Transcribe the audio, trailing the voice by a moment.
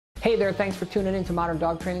Hey there, thanks for tuning in to Modern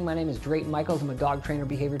Dog Training. My name is Drayton Michaels. I'm a dog trainer,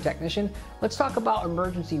 behavior technician. Let's talk about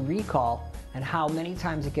emergency recall and how many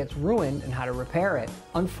times it gets ruined and how to repair it.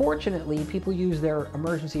 Unfortunately, people use their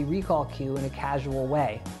emergency recall cue in a casual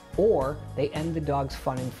way, or they end the dog's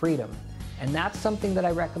fun and freedom. And that's something that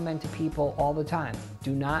I recommend to people all the time.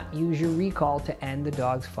 Do not use your recall to end the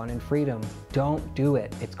dog's fun and freedom. Don't do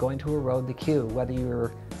it. It's going to erode the cue, whether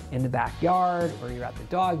you're in the backyard, or you're at the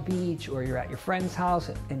dog beach, or you're at your friend's house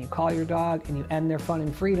and you call your dog and you end their fun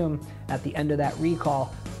and freedom at the end of that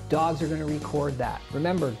recall. Dogs are going to record that.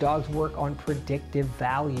 Remember, dogs work on predictive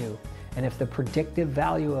value. And if the predictive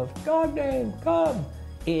value of dog name, come,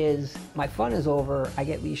 is my fun is over, I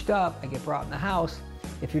get leashed up, I get brought in the house.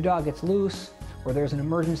 If your dog gets loose, or there's an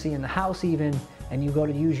emergency in the house even, and you go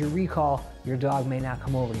to use your recall, your dog may not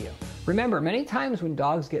come over to you. Remember, many times when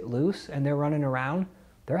dogs get loose and they're running around,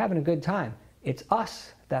 they're having a good time. It's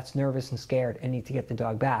us that's nervous and scared and need to get the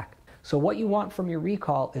dog back. So what you want from your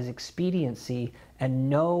recall is expediency and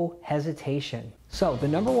no hesitation. So the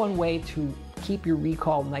number one way to keep your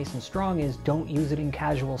recall nice and strong is don't use it in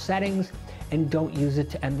casual settings and don't use it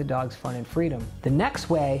to end the dog's fun and freedom. The next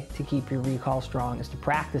way to keep your recall strong is to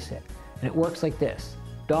practice it. And it works like this: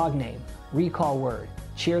 dog name, recall word,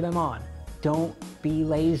 cheer them on. Don't be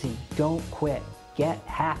lazy, don't quit. Get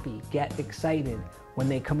happy, get excited. When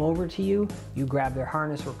they come over to you, you grab their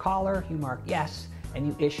harness or collar, you mark yes, and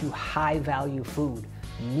you issue high value food,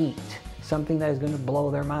 meat, something that is going to blow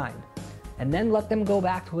their mind. And then let them go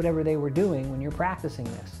back to whatever they were doing when you're practicing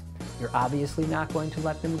this. You're obviously not going to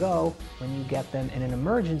let them go when you get them in an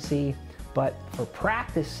emergency, but for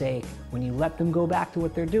practice sake, when you let them go back to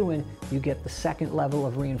what they're doing, you get the second level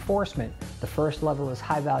of reinforcement. The first level is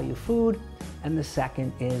high value food, and the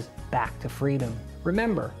second is back to freedom.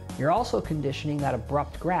 Remember, you're also conditioning that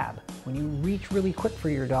abrupt grab. When you reach really quick for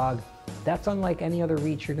your dog, that's unlike any other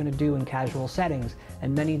reach you're going to do in casual settings,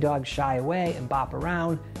 and many dogs shy away and bop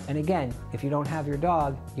around. And again, if you don't have your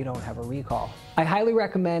dog, you don't have a recall. I highly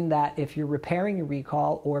recommend that if you're repairing your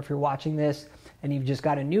recall, or if you're watching this and you've just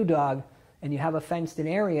got a new dog and you have a fenced-in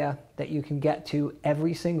area that you can get to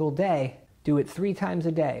every single day, do it 3 times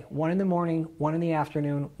a day. 1 in the morning, 1 in the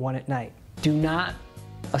afternoon, 1 at night. Do not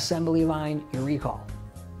assembly line your recall,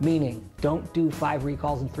 meaning don't do 5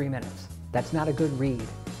 recalls in 3 minutes. That's not a good read.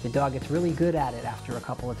 The dog gets really good at it after a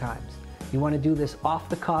couple of times. You want to do this off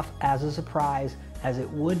the cuff as a surprise, as it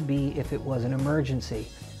would be if it was an emergency.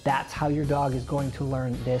 That's how your dog is going to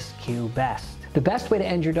learn this cue best. The best way to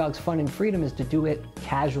end your dog's fun and freedom is to do it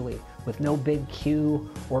casually, with no big cue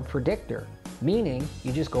or predictor. Meaning,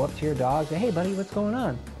 you just go up to your dog, say, hey buddy, what's going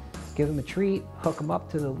on? Give them a treat, hook them up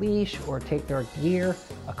to the leash, or take their gear,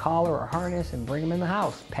 a collar or harness, and bring them in the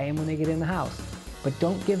house. Pay them when they get in the house. But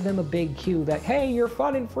don't give them a big cue that, hey, your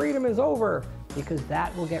fun and freedom is over, because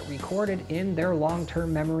that will get recorded in their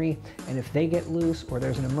long-term memory. And if they get loose or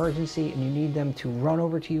there's an emergency and you need them to run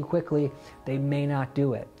over to you quickly, they may not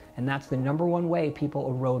do it. And that's the number one way people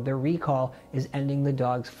erode their recall, is ending the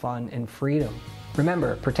dog's fun and freedom.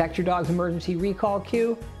 Remember, protect your dog's emergency recall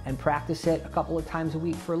cue and practice it a couple of times a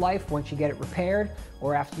week for life once you get it repaired,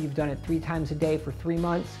 or after you've done it 3 times a day for 3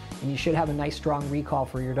 months, and you should have a nice strong recall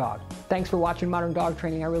for your dog. Thanks for watching Modern Dog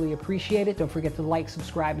Training. I really appreciate it. Don't forget to like,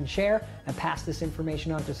 subscribe, and share, and pass this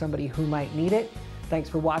information on to somebody who might need it. Thanks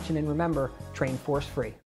for watching, and remember, train force free.